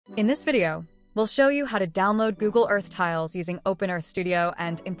In this video, we'll show you how to download Google Earth tiles using OpenEarth Studio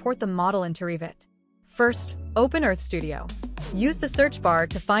and import the model into Revit. First, open Earth Studio. Use the search bar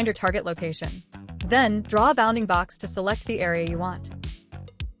to find your target location. Then, draw a bounding box to select the area you want.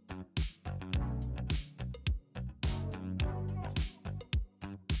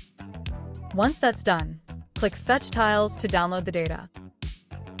 Once that's done, click Fetch Tiles to download the data.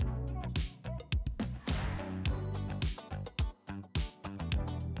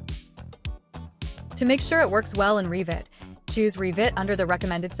 To make sure it works well in Revit, choose Revit under the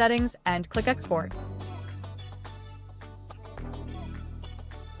recommended settings and click Export.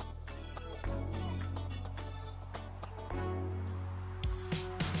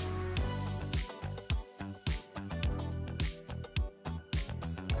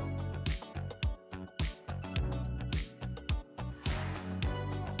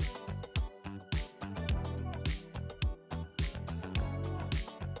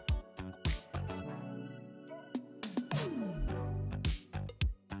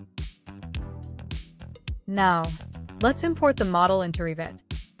 Now, let's import the model into Revit.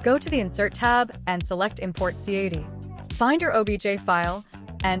 Go to the Insert tab and select Import C80. Find your OBJ file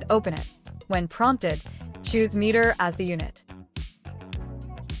and open it. When prompted, choose Meter as the unit.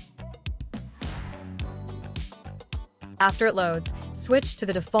 After it loads, switch to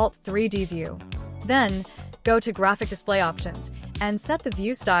the default 3D view. Then, go to Graphic Display Options and set the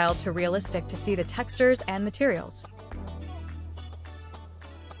view style to Realistic to see the textures and materials.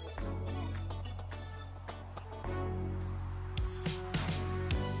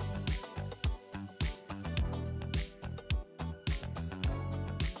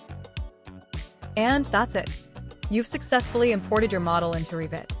 And that's it. You've successfully imported your model into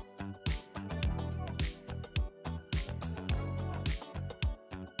Revit.